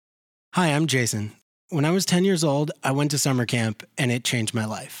Hi, I'm Jason. When I was 10 years old, I went to summer camp and it changed my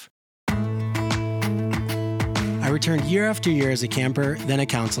life. I returned year after year as a camper, then a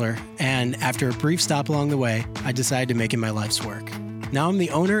counselor, and after a brief stop along the way, I decided to make it my life's work. Now I'm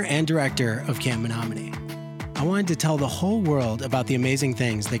the owner and director of Camp Menominee. I wanted to tell the whole world about the amazing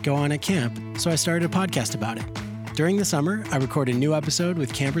things that go on at camp, so I started a podcast about it. During the summer, I record a new episode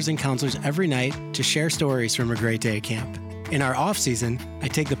with campers and counselors every night to share stories from a great day at camp. In our off-season, I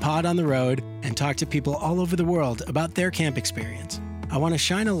take the pod on the road and talk to people all over the world about their camp experience. I want to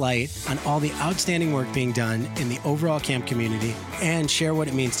shine a light on all the outstanding work being done in the overall camp community and share what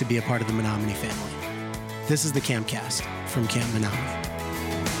it means to be a part of the Menominee family. This is the Campcast from Camp Menominee.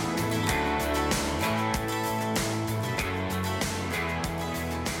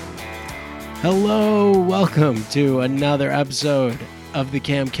 Hello, welcome to another episode of the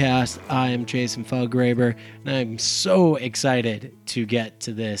Campcast. I am Jason Felgraber, and I'm so excited to get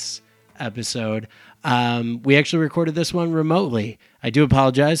to this episode. We actually recorded this one remotely. I do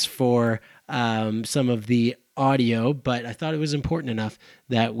apologize for some of the audio, but I thought it was important enough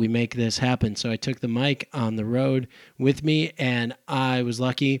that we make this happen. So I took the mic on the road with me, and I was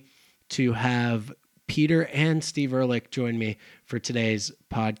lucky to have Peter and Steve Ehrlich join me for today's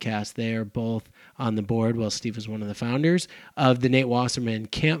podcast. They are both on the board. Well, Steve is one of the founders of the Nate Wasserman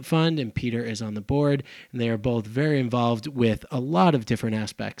Camp Fund, and Peter is on the board. And they are both very involved with a lot of different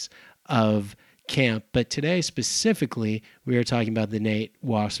aspects of camp. But today, specifically, we are talking about the Nate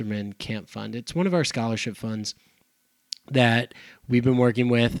Wasserman Camp Fund. It's one of our scholarship funds that we've been working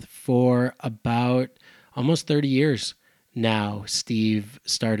with for about almost 30 years now. Steve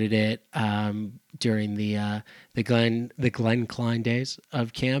started it during the Glenn Klein days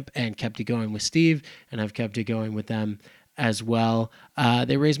of camp and kept it going with Steve, and I've kept it going with them as well.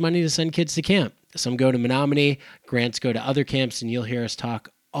 They raise money to send kids to camp. Some go to Menominee, grants go to other camps, and you'll hear us talk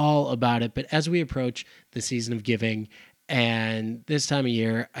all about it. But as we approach the season of giving and this time of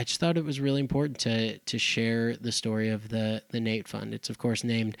year, I just thought it was really important to share the story of the Nate Fund. It's, of course,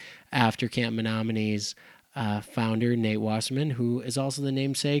 named after Camp Menominee's founder, Nate Wasserman, who is also the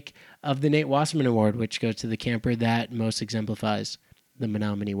namesake of the Nate Wasserman Award, which goes to the camper that most exemplifies the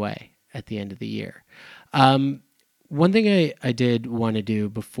Menominee Way at the end of the year. One thing I did want to do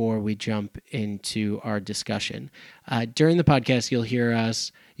before we jump into our discussion, during the podcast, you'll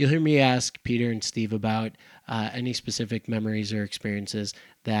hear me ask Peter and Steve about any specific memories or experiences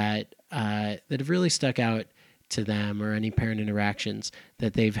that have really stuck out to them, or any parent interactions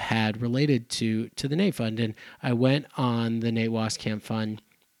that they've had related to the Nate Fund. And I went on the Nate Was Camp Fund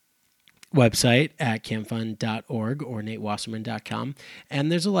website at campfund.org or natewasserman.com. And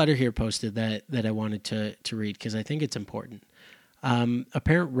there's a letter here posted that I wanted to read because I think it's important. A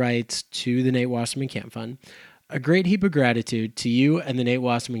parent writes to the Nate Wasserman Camp Fund, "A great heap of gratitude to you and the Nate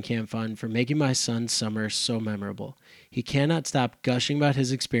Wasserman Camp Fund for making my son's summer so memorable. He cannot stop gushing about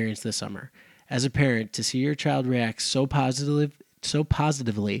his experience this summer. As a parent, to see your child react so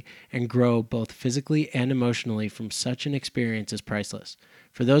positively and grow both physically and emotionally from such an experience is priceless.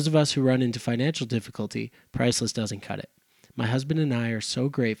 For those of us who run into financial difficulty, priceless doesn't cut it. My husband and I are so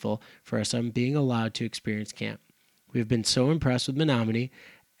grateful for our son being allowed to experience camp. We have been so impressed with Menominee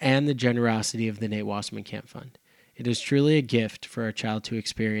and the generosity of the Nate Wasserman Camp Fund. It is truly a gift for our child to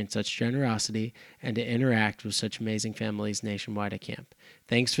experience such generosity and to interact with such amazing families nationwide at camp.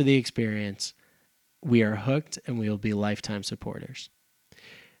 Thanks for the experience. We are hooked, and we will be lifetime supporters."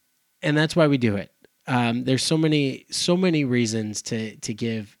 And that's why we do it. There's so many reasons to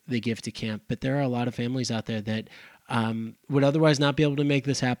give the gift to camp, but there are a lot of families out there that would otherwise not be able to make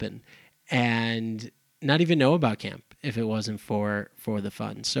this happen and not even know about camp if it wasn't for the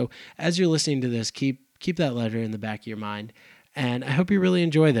fund. So as you're listening to this, keep that letter in the back of your mind. And I hope you really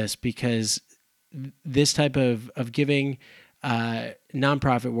enjoy this, because this type of giving,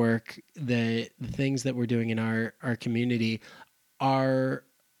 nonprofit work, the things that we're doing in our community are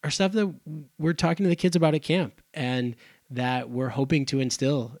stuff that we're talking to the kids about at camp, and that we're hoping to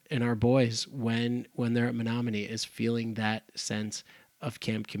instill in our boys when they're at Menominee, is feeling that sense of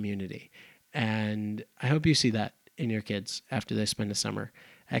camp community. And I hope you see that in your kids after they spend a summer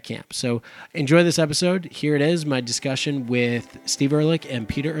at camp. So enjoy this episode. Here it is, my discussion with Steve Ehrlich and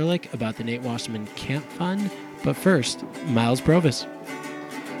Peter Ehrlich about the Nate Wasserman Camp Fund. But first, Miles Provis.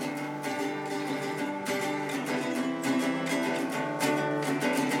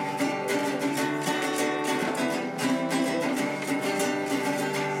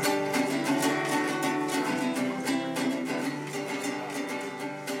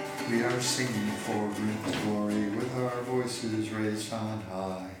 We are singing for great glory with our voices raised on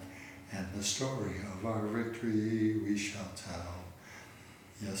high, and the story of our victory we shall tell.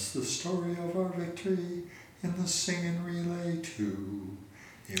 Yes, the story of our victory in the sing and relay too.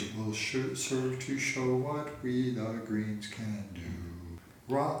 It will serve to show what we the Greens can do.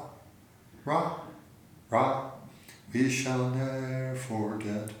 Rock, rock, rock, we shall ne'er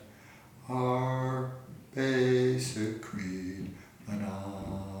forget our basic creed, Menominee.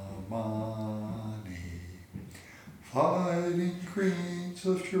 Fighting Greens,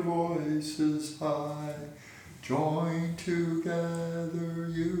 lift your voices high, join together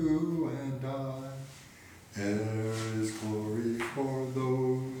you and I. There is glory for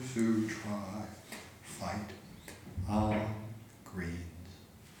those who try, fight on Greens.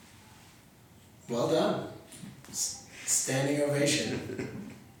 Well done. Standing ovation.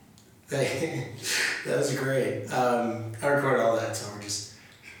 That was great. I recorded all that, so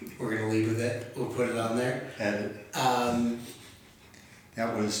we're gonna leave with it. We'll put it on there. Edit.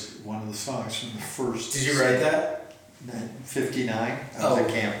 That was one of the songs from the first. Did you write that? 59. I was a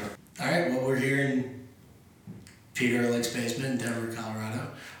camper. All right. Well, we're here in Peter Ehrlich's basement in Denver,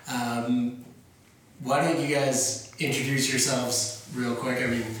 Colorado. Why don't you guys introduce yourselves real quick? I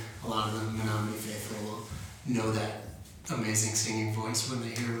mean, a lot of the Menominee faithful will know that amazing singing voice when they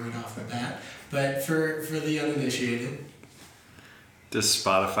hear it right off the bat. But for the uninitiated, does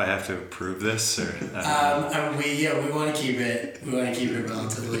Spotify have to approve this, or? We want to keep it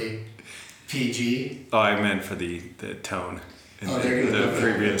relatively PG. Oh, I meant for the tone. The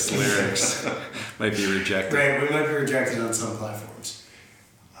previous lyrics might be rejected. Right, we might be rejected on some platforms.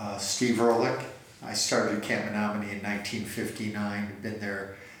 Steve Ehrlich. I started Camp Menominee in 1959. Been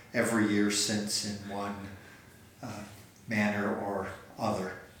there every year since in one manner or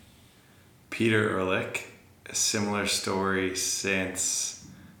other. Peter Ehrlich, a similar story since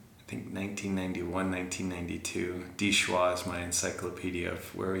I think 1991, 1992. D. Schwa is my encyclopedia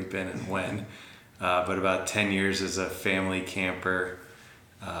of where we've been and when. But about 10 years as a family camper,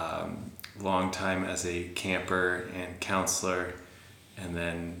 long time as a camper and counselor, and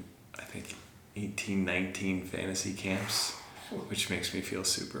then I think 18, 19 fantasy camps, which makes me feel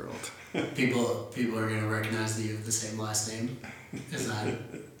super old. People are going to recognize that you have the same last name. Is that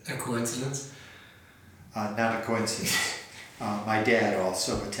a coincidence? Not a coincidence. My dad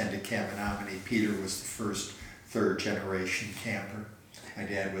also attended Camp Menominee. Peter was the first third generation camper. My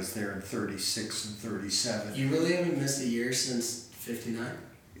dad was there in 36 and 37. You really haven't missed a year since 59?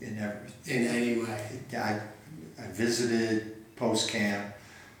 In any way? I visited post-camp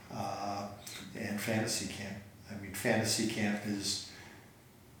and fantasy camp. I mean, fantasy camp is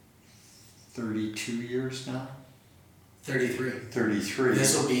 32 years now? 33. 33.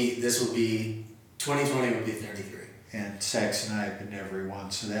 This will be 2020 will be 33. And Sax and I have been to every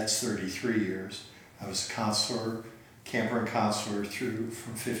one, so that's 33 years. I was a counselor, camper and counselor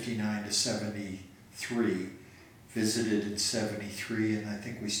from 59 to 73. Visited in 73, and I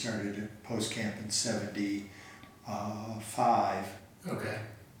think we started at post camp in 75. Okay.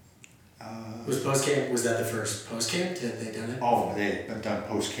 Was post camp? Was that the first post camp? Had they done it? Oh, they had done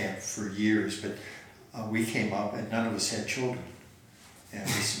post camp for years, but we came up and none of us had children, and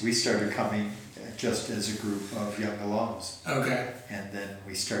we started coming just as a group of young alums. Okay. And then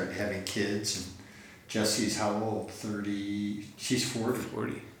we started having kids, and Jessie's how old? 30. She's 40.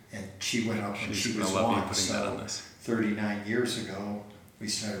 40. And she went up when she was love one. you putting So that on this. 39 years ago, we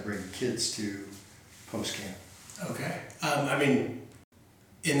started bringing kids to post camp. Okay. I mean,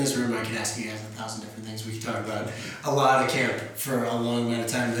 in this room, I could ask you guys 1,000 different things. We could talk about a lot of camp for a long amount of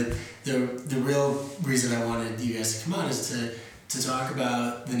time. But the real reason I wanted you guys to come on is to talk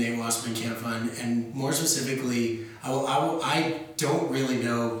about the Nate Wasserman Camp Fund, and more specifically, I don't really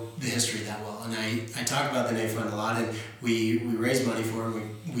know the history that well, and I talk about the Nate Fund a lot, and we raise money for it.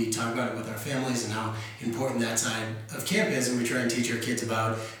 We talk about it with our families and how important that side of camp is, and we try and teach our kids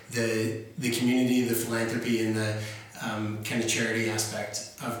about the community, the philanthropy, and the kind of charity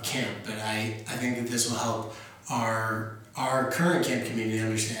aspect of camp. But I think that this will help our current camp community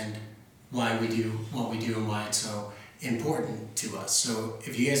understand why we do what we do and why it's so important to us. So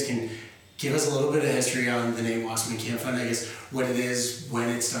if you guys can give us a little bit of history on the Nate Wasserman Camp Fund, I guess what it is, when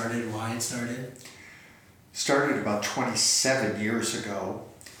it started, why it started. Started about 27 years ago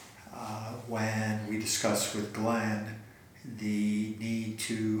when we discussed with Glenn the need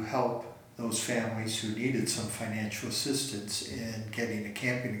to help those families who needed some financial assistance in getting a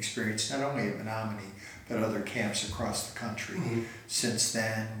camping experience, not only at Menominee, but other camps across the country. Mm-hmm. Since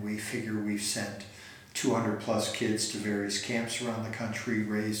then, we figure we've sent 200 plus kids to various camps around the country,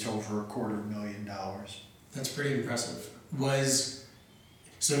 raised over $250,000. That's pretty impressive.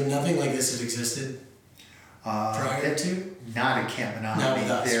 So nothing like this had existed prior to? Not at Camp Menominee. Not with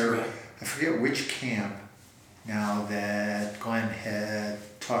us, right. I forget which camp now that Glenn had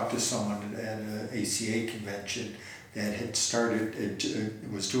talked to someone at an ACA convention that had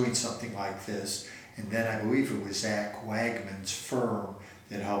was doing something like this, and then I believe it was Zach Wagman's firm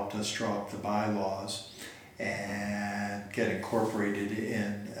that helped us draw up the bylaws and get incorporated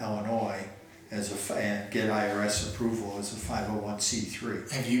in Illinois and get IRS approval as a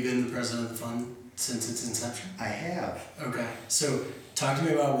 501c3. Have you been the president of the fund since its inception? I have. Okay, so talk to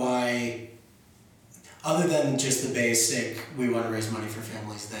me about why, other than just the basic, we want to raise money for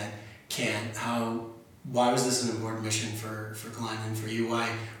families that can't, why was this an important mission for Glenn and for you?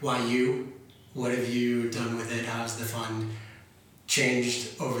 Why you? What have you done with it? How's the fund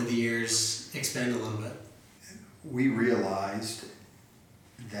changed over the years? Expand a little bit. We realized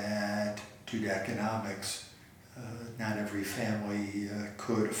that due to economics, not every family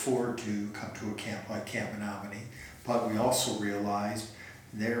could afford to come to a camp like Camp Menominee, but we also realized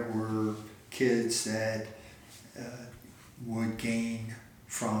there were kids that would gain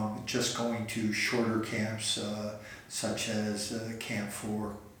from just going to shorter camps, such as camp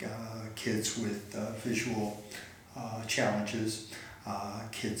for kids with visual challenges,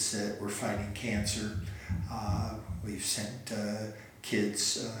 kids that were fighting cancer. We've sent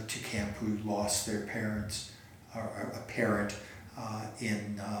kids to camp who lost their parents or a parent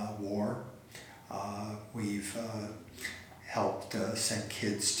in war. We've helped send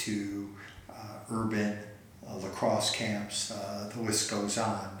kids to urban lacrosse camps. The list goes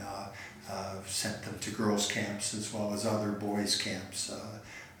on. Sent them to girls' camps as well as other boys' camps.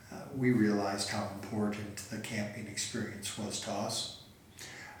 We realized how important the camping experience was to us,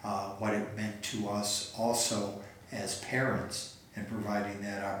 what it meant to us also as parents and providing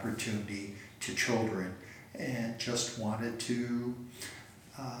that opportunity to children, and just wanted to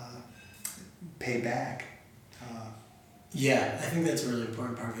pay back. Yeah, I think that's a really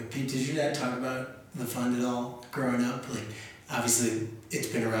important part of it. Pete, did your dad talk about the fund at all growing up? Like, obviously, it's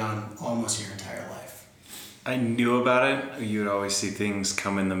been around almost your entire life. I knew about it. You would always see things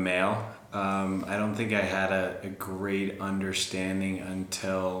come in the mail. I don't think I had a great understanding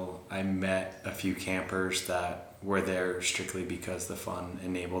until I met a few campers that were there strictly because the fund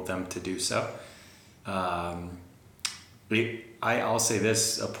enabled them to do so. I'll say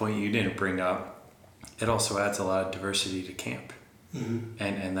this, a point you didn't bring up, it also adds a lot of diversity to camp. Mm-hmm.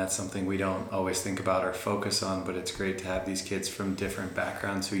 And that's something we don't always think about or focus on, but it's great to have these kids from different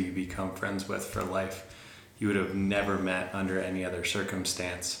backgrounds who you become friends with for life. You would have never met under any other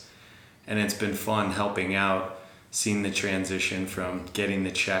circumstance. And it's been fun helping out, seeing the transition from getting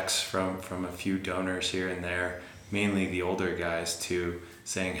the checks from a few donors here and there, mainly the older guys, to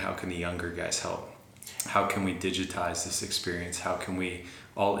saying, how can the younger guys help? How can we digitize this experience? How can we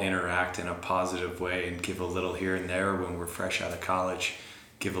all interact in a positive way and give a little here and there when we're fresh out of college,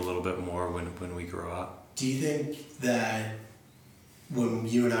 give a little bit more when we grow up? Do you think that when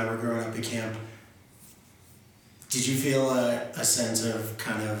you and I were growing up at camp, did you feel a sense of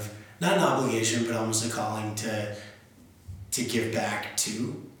kind of, not an obligation, but almost a calling to give back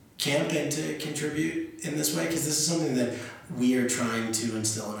to camp and to contribute in this way? Because this is something that we are trying to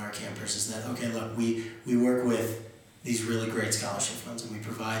instill in our campers, is that, okay, look, we work with these really great scholarship funds, and we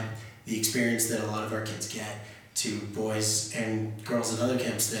provide the experience that a lot of our kids get to boys and girls at other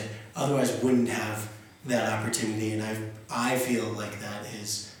camps that otherwise wouldn't have that opportunity. And I feel like that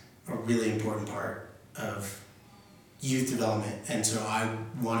is a really important part of youth development, and so I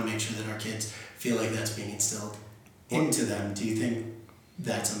want to make sure that our kids feel like that's being instilled into them. Do you think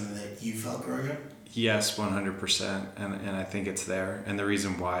that's something that you felt growing up? Yes, 100%, and I think it's there. And the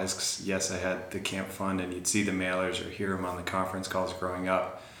reason why is 'cause, yes, I had the camp fund, and you'd see the mailers or hear them on the conference calls growing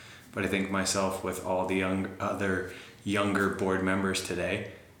up. But I think myself, with all the other younger board members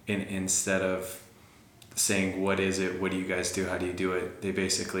today, instead of saying, what is it, what do you guys do, how do you do it, they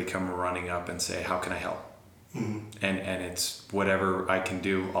basically come running up and say, how can I help? Mm-hmm. And it's whatever I can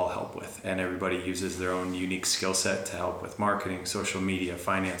do, I'll help with. And everybody uses their own unique skill set to help with marketing, social media,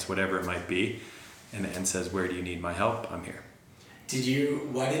 finance, whatever it might be, and says, where do you need my help? I'm here.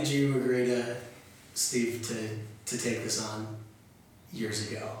 Why did you agree to, Steve, to take this on years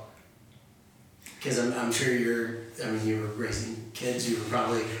ago? Because I'm sure you were raising kids, you were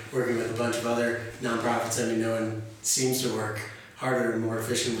probably working with a bunch of other nonprofits. I mean, no one seems to work harder and more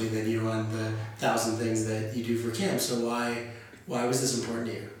efficiently than you on the 1,000 things that you do for camp. So why was this important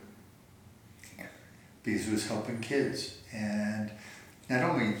to you? Because it was helping kids. And not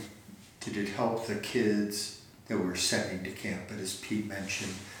only did it help the kids that we were sending to camp, but as Pete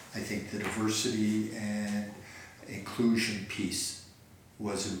mentioned, I think the diversity and inclusion piece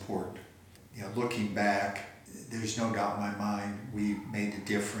was important. Looking back, there's no doubt in my mind we made a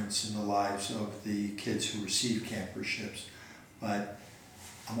difference in the lives of the kids who received camperships. But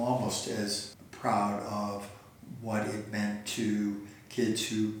I'm almost as proud of what it meant to kids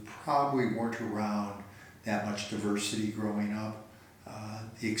who probably weren't around that much diversity growing up,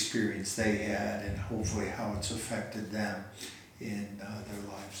 the experience they had, and hopefully how it's affected them in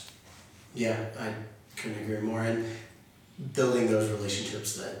their lives. Yeah, I couldn't agree more. And building those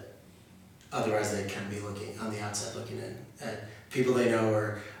relationships that otherwise they can be looking on the outside, looking in at people they know,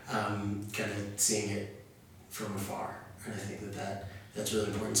 or kind of seeing it from afar. And I think that's really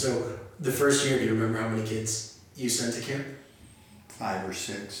important. So the first year, do you remember how many kids you sent to camp? 5 or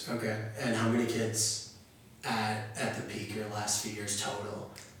 6. Okay. And how many kids at the peak your last few years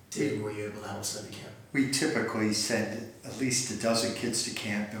total were you able to help send to camp? We typically send at least a dozen kids to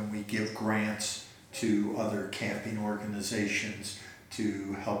camp, and we give grants to other camping organizations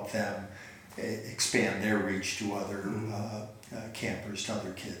to help them expand their reach to other campers, to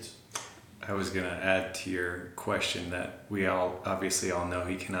other kids. I was going to add to your question that we obviously all know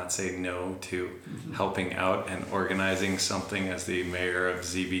he cannot say no to helping out and organizing something as the mayor of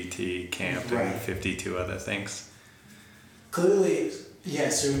ZBT camp and 52 other things. Clearly, yeah,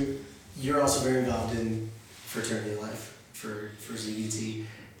 so you're also very involved in fraternity life for ZBT.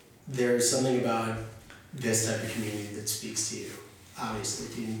 There's something about this type of community that speaks to you,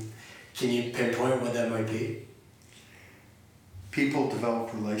 obviously. Can you pinpoint what that might be? People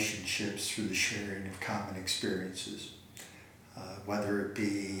develop relationships through the sharing of common experiences, whether it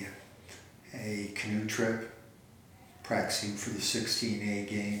be a canoe trip, practicing for the 16A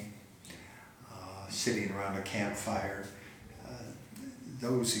game, sitting around a campfire.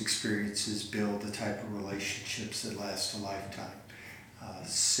 Those experiences build the type of relationships that last a lifetime.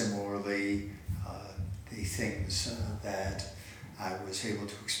 Similarly, the things that I was able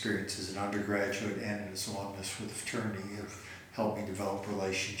to experience as an undergraduate and as alumnus with the fraternity have helped me develop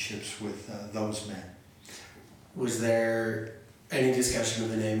relationships with those men. Was there any discussion of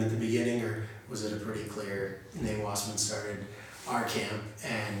the name at the beginning, or was it a pretty clear Nate Wasserman started our camp,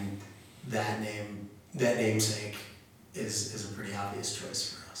 and that namesake is a pretty obvious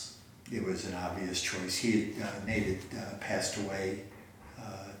choice for us? It was an obvious choice. Nate had passed away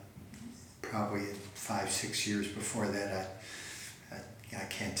probably 5-6 years before that. I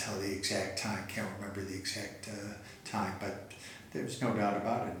can't tell the exact time, can't remember the exact time, but there's no doubt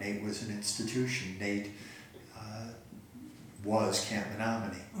about it. Nate was an institution. Nate was Camp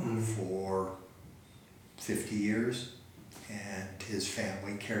Menominee for 50 years, and his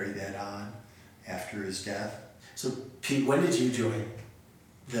family carried that on after his death. So Pete, when did you join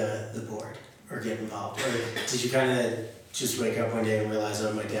the board or get involved? Or did you kind of just wake up one day and realize,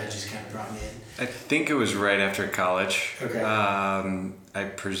 oh, my dad just kind of brought me in? I think it was right after college. Okay. I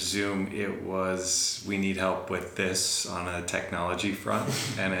presume it was, we need help with this on a technology front,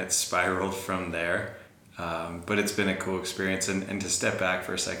 and it spiraled from there. But it's been a cool experience. And to step back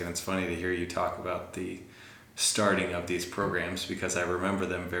for a second, it's funny to hear you talk about the starting of these programs, because I remember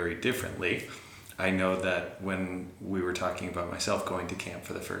them very differently. I know that when we were talking about myself going to camp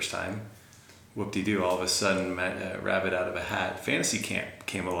for the first time, whoop-de-doo, all of a sudden, rabbit out of a hat, fantasy camp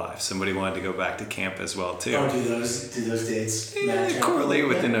came alive. Somebody wanted to go back to camp as well, too. Oh, do those dates match up? Correlate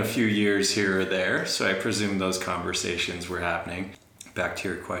within a few years here or there, so I presume those conversations were happening. Back to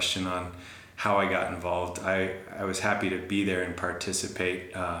your question on how I got involved, I was happy to be there and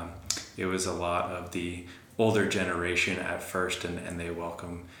participate. It was a lot of the older generation at first, and they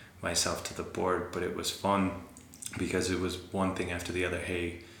welcomed myself to the board, but it was fun because it was one thing after the other.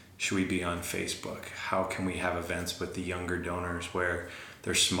 Hey, should we be on Facebook? How can we have events with the younger donors where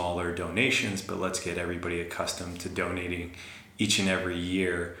they're smaller donations, but let's get everybody accustomed to donating each and every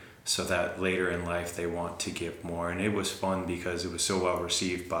year so that later in life they want to give more. And it was fun because it was so well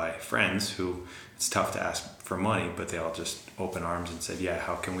received by friends who, it's tough to ask for money, but they all just open arms and said, yeah,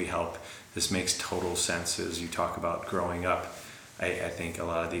 how can we help? This makes total sense as you talk about growing up. I think a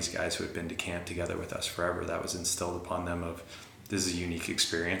lot of these guys who had been to camp together with us forever, that was instilled upon them of, this is a unique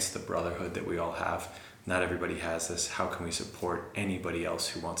experience, the brotherhood that we all have. Not everybody has this. How can we support anybody else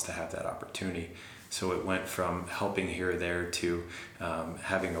who wants to have that opportunity? So it went from helping here or there to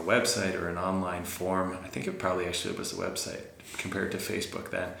having a website or an online form. I think it probably actually was a website compared to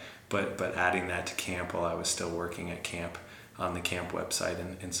Facebook then, but adding that to camp while I was still working at camp on the camp website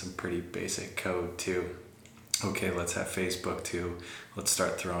and some pretty basic code too. Okay, let's have Facebook too. Let's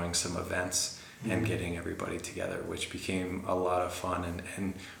start throwing some events and getting everybody together, which became a lot of fun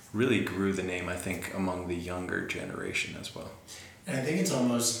and really grew the name, I think, among the younger generation as well. And I think it's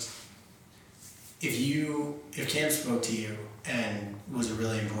almost, if camp spoke to you and was a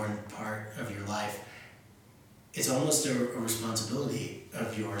really important part of your life, it's almost a responsibility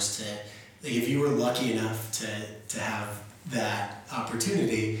of yours to, like, if you were lucky enough to have that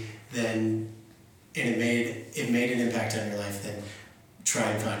opportunity, then and it made an impact on your life, then try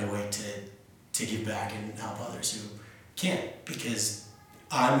and find a way to give back and help others who can't. Because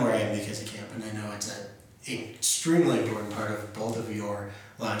I'm where I am because of camp, and I know it's an extremely important part of both of your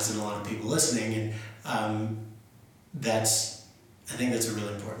lives and a lot of people listening, and I think that's a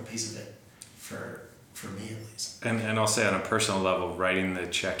really important piece of it for me at least. And I'll say on a personal level, writing the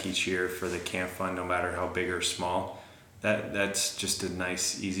check each year for the camp fund, no matter how big or small, that's just a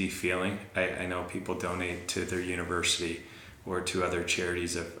nice, easy feeling. I know people donate to their university or to other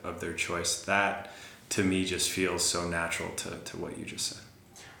charities of their choice. That, to me, just feels so natural to what you just said.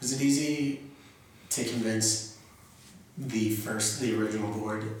 Was it easy to convince the original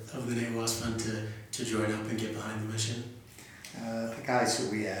board of the NAWAS Fund to join up and get behind the mission? The guys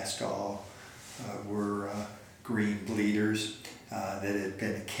that we asked all were green leaders that had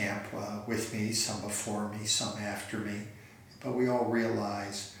been at camp with me, some before me, some after me. But we all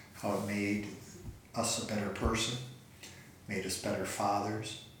realized how it made us a better person, made us better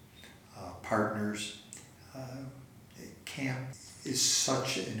fathers, partners. Camp is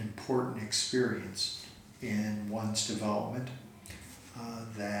such an important experience in one's development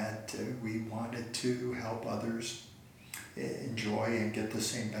that we wanted to help others enjoy and get the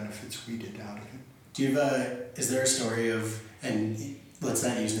same benefits we did out of it. Do you have is there a story of, and let's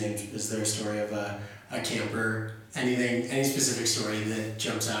not use names, is there a story of a camper, any specific story that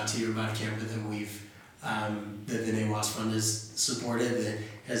jumps out to you about a camper that that the NAWAS Fund has supported, that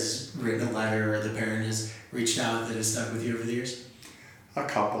has written a letter, or the parent has reached out, that has stuck with you over the years? A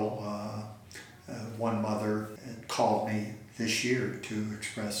couple. One mother called me this year to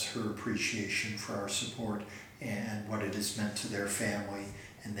express her appreciation for our support and what it has meant to their family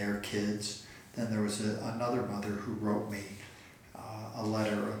and their kids. Then there was another mother who wrote me a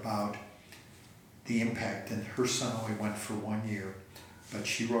letter about the impact, and her son only went for 1 year, but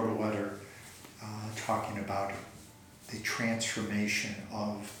she wrote a letter talking about the transformation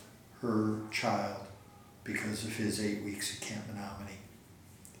of her child because of his 8 weeks at Camp Menominee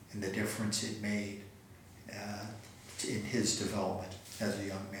and the difference it made in his development as a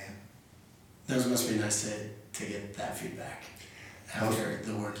young man. Those must be nice to get that feedback after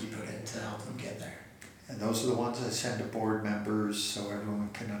the work you put in to help them get there. And those are the ones I send to board members so everyone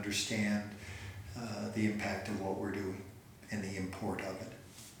can understand the impact of what we're doing and the import of it.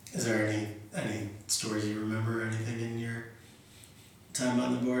 Is there any stories you remember, anything in your time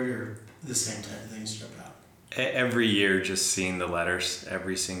on the board, or the same type of things jump out? Every year, just seeing the letters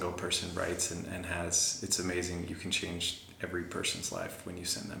every single person writes and has, it's amazing. You can change every person's life when you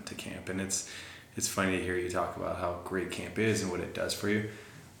send them to camp. And it's funny to hear you talk about how great camp is and what it does for you.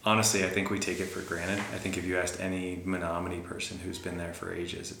 Honestly, I think we take it for granted. I think if you asked any Menominee person who's been there for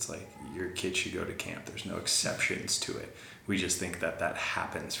ages, it's like your kid should go to camp. There's no exceptions to it. We just think that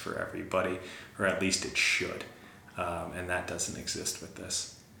happens for everybody, or at least it should. And that doesn't exist with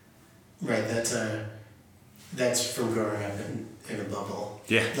this. Right, that's from growing up in a bubble.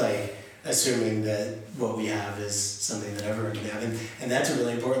 Yeah. Like, assuming that what we have is something that everyone can have. And that's a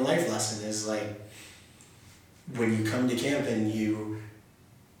really important life lesson, is like, when you come to camp and you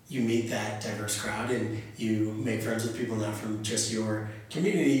meet that diverse crowd and you make friends with people not from just your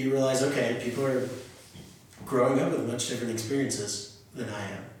community, you realize, okay, people are growing up with much different experiences than I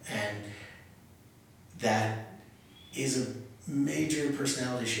am. And that is a major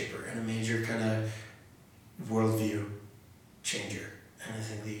personality shaper and a major kind of worldview changer. And I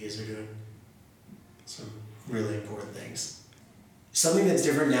think that you guys are doing some really important things. Something that's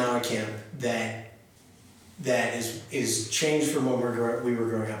different now at camp that is changed from when we were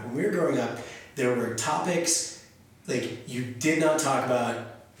growing up. When we were growing up, there were topics, like, you did not talk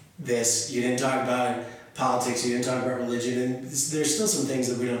about this, you didn't talk about politics, you didn't talk about religion, and there's still some things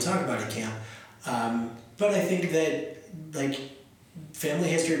that we don't talk about at camp. But I think that, like, family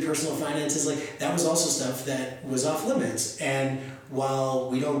history, personal finances, like, that was also stuff that was off limits. And while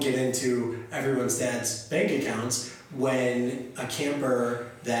we don't get into everyone's dad's bank accounts, when a camper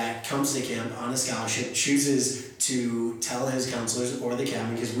that comes to camp on a scholarship chooses to tell his counselors or the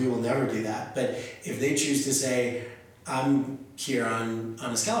cabin, because we will never do that, but if they choose to say, I'm here on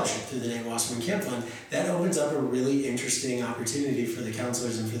a scholarship through the NAWAS Camp Fund, that opens up a really interesting opportunity for the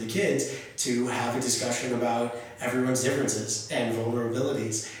counselors and for the kids to have a discussion about everyone's differences and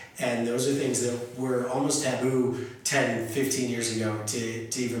vulnerabilities. And those are things that were almost taboo 10, 15 years ago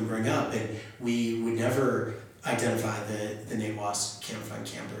to even bring up. And we would never identify the NAWAS Camp Fund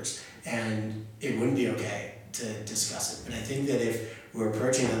campers. And it wouldn't be okay to discuss it. But I think that if we're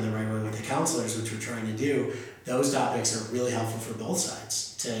approaching them the right way with the counselors, which we're trying to do, those topics are really helpful for both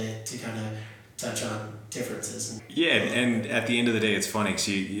sides to kind of touch on differences. Yeah, and at the end of the day, it's funny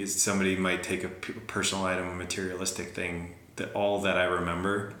because somebody might take a personal item, a materialistic thing. That all that I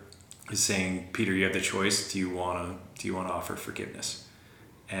remember is saying, Peter, you have the choice. Do you want to offer forgiveness?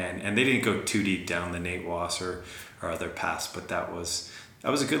 And they didn't go too deep down the Nate Wass or other paths, but that was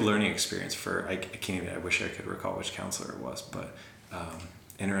a good learning experience for, I can't even, I wish I could recall which counselor it was, but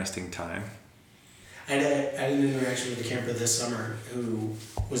interesting time. I had an interaction with a camper this summer who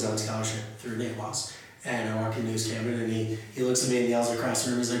was on scholarship through Nate Wass, and I walked into his cabin and he looks at me and yells across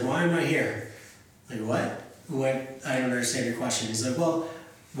the room, he's like, why am I here? Like, what? I don't understand your question. He's like, well,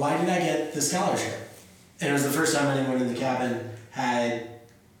 why did I get the scholarship? And it was the first time anyone in the cabin had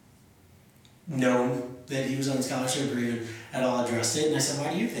known that he was on scholarship or even at all addressed it. And I said,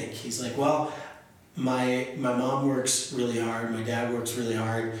 why do you think? He's like, well, my mom works really hard, my dad works really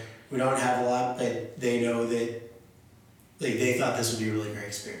hard. We don't have a lot, but they know that, like, they thought this would be a really great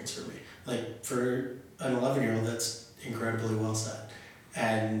experience for me. Like, for an 11-year-old, that's incredibly well said.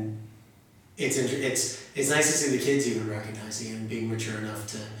 And it's nice to see the kids even recognizing and being mature enough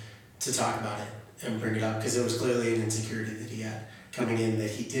to talk about it and bring it up, because it was clearly an insecurity that he had coming in that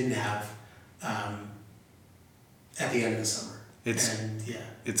he didn't have at the end of the summer.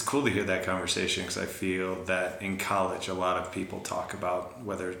 It's cool to hear that conversation, because I feel that in college a lot of people talk about,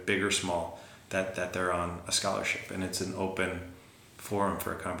 whether it's big or small, that they're on a scholarship, and it's an open forum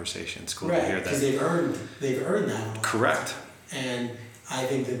for a conversation. It's cool to hear that. Because they've earned that. Correct. And I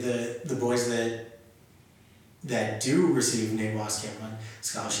think that the boys that do receive Nate Wass Camp Fund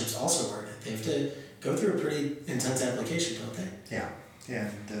scholarships also earn it. They have to go through a pretty intense application, don't they? Yeah,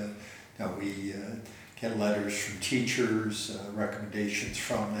 and we get letters from teachers, recommendations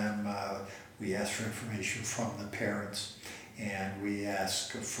from them. We ask for information from the parents, and we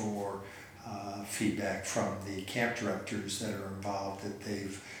ask for feedback from the camp directors that are involved, that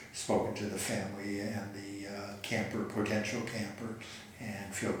they've spoken to the family and the potential camper,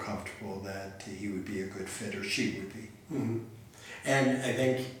 and feel comfortable that he would be a good fit, or she would be. Mm-hmm. And I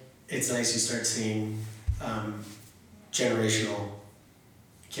think it's nice you start seeing generational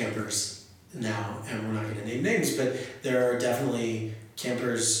campers now, and we're not going to name names, but there are definitely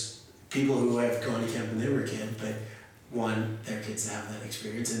campers, people who have gone to camp when they were a kid, but want their kids to have that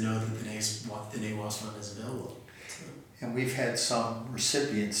experience and know that the Nate Wass Fund is available. So. And we've had some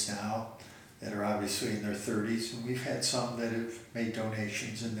recipients now that are obviously in their 30s, and we've had some that have made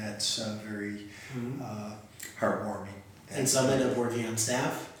donations, and that's very heartwarming. And some end up working on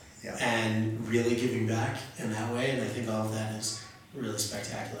staff, yeah, and really giving back in that way, and I think all of that is really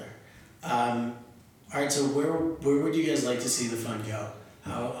spectacular. All right, so where would you guys like to see the fund go?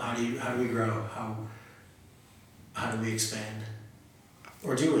 How do we grow? How do we expand?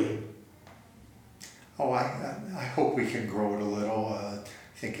 Or do we? Oh, I hope we can grow it a little. I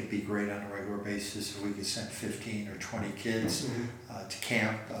think it'd be great on a regular basis if we could send 15 or 20 kids to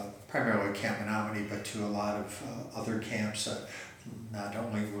camp, primarily Camp Menominee, but to a lot of other camps. Not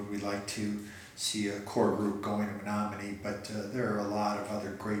only would we like to see a core group going to Menominee, but there are a lot of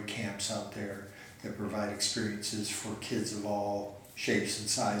other great camps out there that provide experiences for kids of all shapes and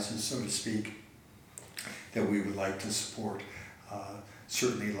sizes, so to speak, that we would like to support.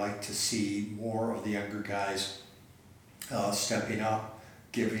 Certainly like to see more of the younger guys stepping up,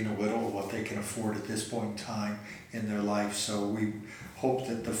 giving a little of what they can afford at this point in time in their life. So we hope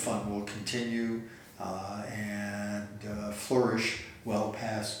that the fund will continue and flourish well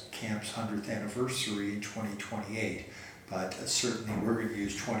past camp's 100th anniversary in 2028. But certainly we're going to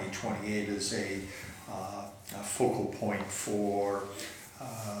use 2028 as a focal point for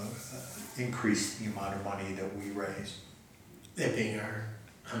increase the amount of money that we raise. It being our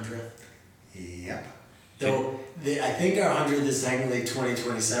 100th. Yep. Though I think our 100th is technically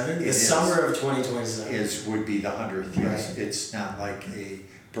 2027. The summer of 2027 would be the 100th. Yes, right. It's not like a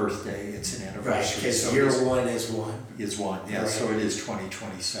birthday; it's an anniversary. Right, because so year one is one. Is one, yeah. Right. So it is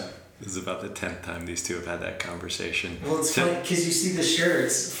 2027. This is about the 10th time these two have had that conversation. Well, it's funny because you see the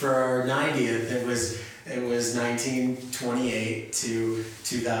shirts for our 90th. It was 1928 to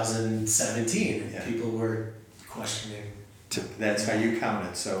 2017. Yeah. People were questioning. That's how you count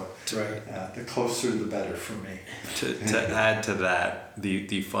it. So right. The closer, the better for me. To add to that,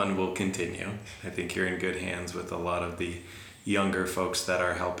 the fund will continue. I think you're in good hands with a lot of the younger folks that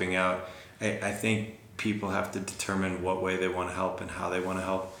are helping out. I think people have to determine what way they want to help and how they want to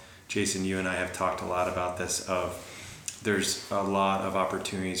help. Jason, you and I have talked a lot about this. There's a lot of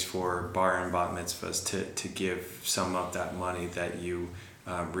opportunities for bar and bat mitzvahs to give some of that money that you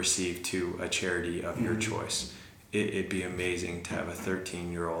receive to a charity of your choice. It'd be amazing to have a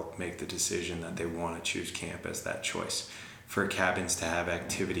 13-year-old make the decision that they want to choose camp as that choice. For cabins to have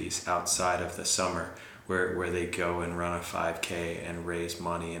activities outside of the summer where they go and run a 5K and raise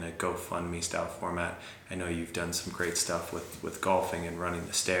money in a GoFundMe style format. I know you've done some great stuff with golfing and running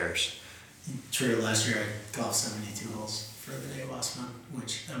the stairs. True, last year I golfed 72 holes for the NAWAS Fund,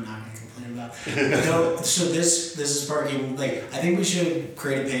 which I'm not going to complain about. So this is sparking, like, I think we should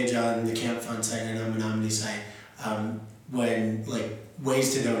create a page on the Camp Fund site and on the Menominee site when, like,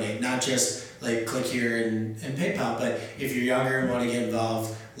 ways to donate, not just, like, click here and PayPal, but if you're younger and want to get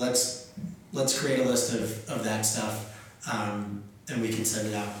involved, let's create a list of that stuff, and we can send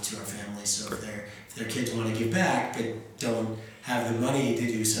it out to our families. So if their kids want to give back but don't have the money to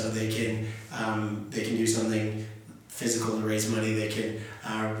do so, they can do something physical to raise money. They can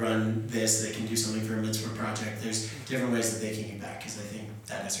run this. They can do something for a Mitzvah project. There's different ways that they can give back, because I think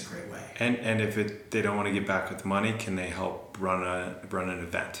that is a great way. And if they don't want to give back with money, can they help run an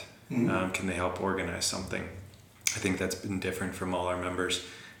event? Mm-hmm. Can they help organize something? I think that's been different from all our members.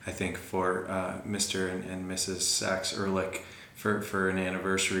 I think for Mr. and Mrs. Sachs Ehrlich, for an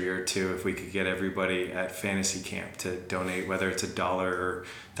anniversary or two, if we could get everybody at Fantasy Camp to donate, whether it's $1 or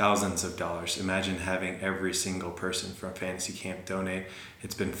thousands of dollars. Imagine having every single person from Fantasy Camp donate.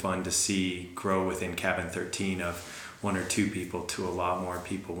 It's been fun to see grow within Cabin 13 of 1 or 2 people to a lot more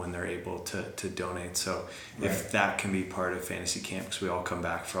people when they're able to donate. So if that can be part of Fantasy Camp, because we all come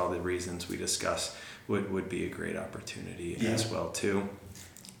back for all the reasons we discuss, would be a great opportunity as well too.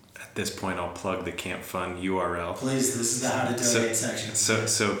 At this point, I'll plug the Camp Fund URL. Please, this is the how to donate section.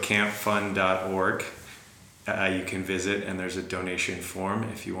 So campfund.org, you can visit, and there's a donation form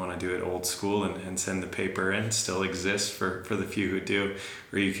if you want to do it old school and send the paper in. Still exists for the few who do,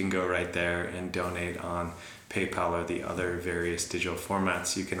 or you can go right there and donate on PayPal or the other various digital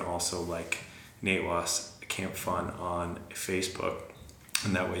formats. You can also like NAWAS Camp Fund on Facebook,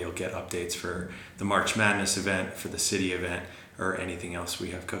 and that way you'll get updates for the March Madness event, for the city event, or anything else we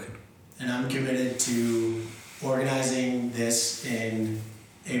have cooking. And I'm committed to organizing this in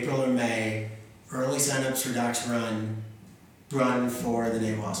April or May. Early signups for Doc's run for the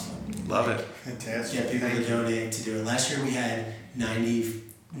NAWAS Fund. Love it. Fantastic. Get people to donate to do it. Last year we had 90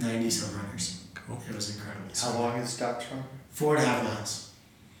 some runners. Cool. It was incredible. How long is Doc's run? 4.5 miles.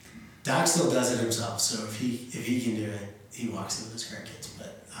 Doc still does it himself, so if he can do it, he walks it with his grandkids.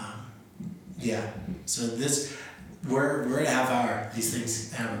 But so this. We're at a half hour. These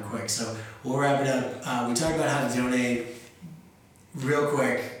things happen quick, so we'll wrap it up. We talked about how to donate. Real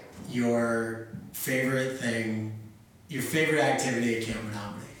quick, your favorite thing, your favorite activity at Camp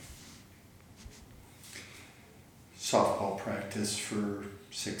Menominee. Softball practice for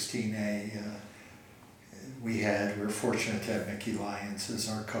 16A. We were fortunate to have Mickey Lyons as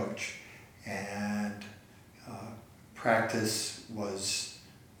our coach, and practice was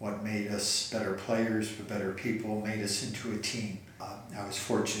what made us better players, but better people, made us into a team. I was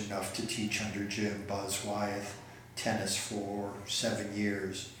fortunate enough to teach under Jim Buzz Wyeth tennis for 7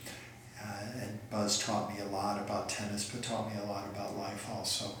 years. And Buzz taught me a lot about tennis, but taught me a lot about life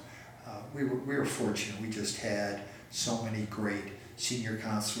also. We were fortunate. We just had so many great senior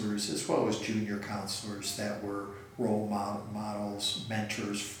counselors as well as junior counselors that were role models,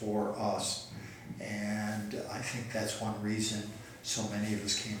 mentors for us. And I think that's one reason so many of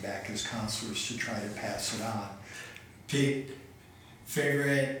us came back as counselors, to try to pass it on. Pete,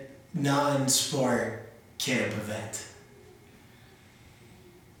 favorite non-sport camp event?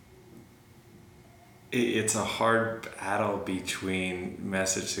 It's a hard battle between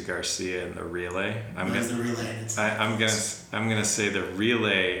Message to Garcia and the relay. I'm gonna say the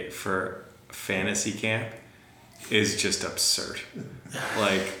relay for Fantasy Camp is just absurd.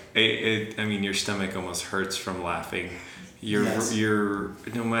 Like I mean, your stomach almost hurts from laughing. You're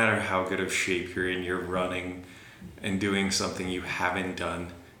no matter how good of shape you're in, you're running and doing something you haven't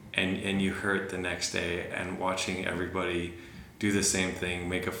done, and you hurt the next day, and watching everybody do the same thing,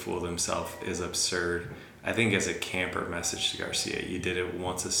 make a fool of themselves, is absurd. I think as a camper, Message to Garcia, you did it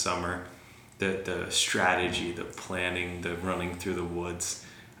once a summer. The strategy, the planning, the running through the woods.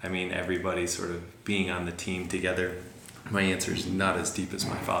 I mean, everybody sort of being on the team together. My answer is not as deep as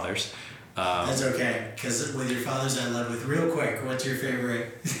my father's. That's okay, because with your father's I led with. Real quick, what's your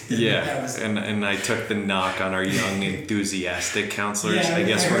favorite? And I took the knock on our young enthusiastic counselors. I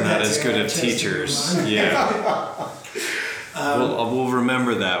guess we're not as good of teachers. We'll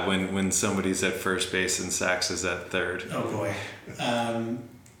remember that when somebody's at first base and Sachs is at third. Oh boy.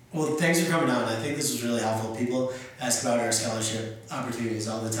 Well, thanks for coming on. I think this was really helpful. People ask about our scholarship opportunities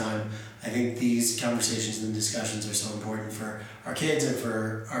all the time. I think these conversations and discussions are so important for our kids and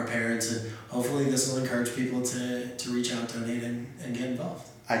for our parents, and hopefully this will encourage people to reach out, donate, and get involved.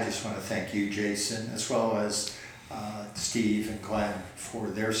 I just want to thank you, Jason, as well as Steve and Glenn for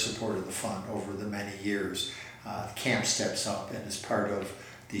their support of the fund over the many years. Camp steps up and is part of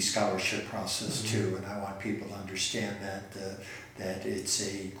the scholarship process too, and I want people to understand that it's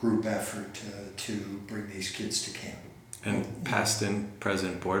a group effort to bring these kids to camp. And past and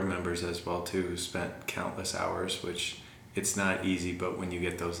present board members as well too, who spent countless hours, which it's not easy, but when you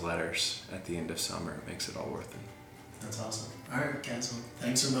get those letters at the end of summer, it makes it all worth it. That's awesome. All right, guys. Well,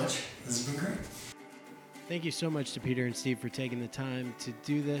 thanks so much. This has been great. Thank you so much to Peter and Steve for taking the time to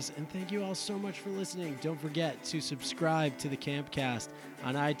do this, and thank you all so much for listening. Don't forget to subscribe to the Campcast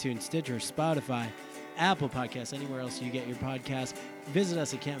on iTunes, Stitcher, Spotify, Apple Podcasts, anywhere else you get your podcasts. Visit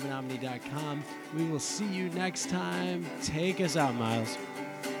us at campmenominee.com. We will see you next time. Take us out, Miles.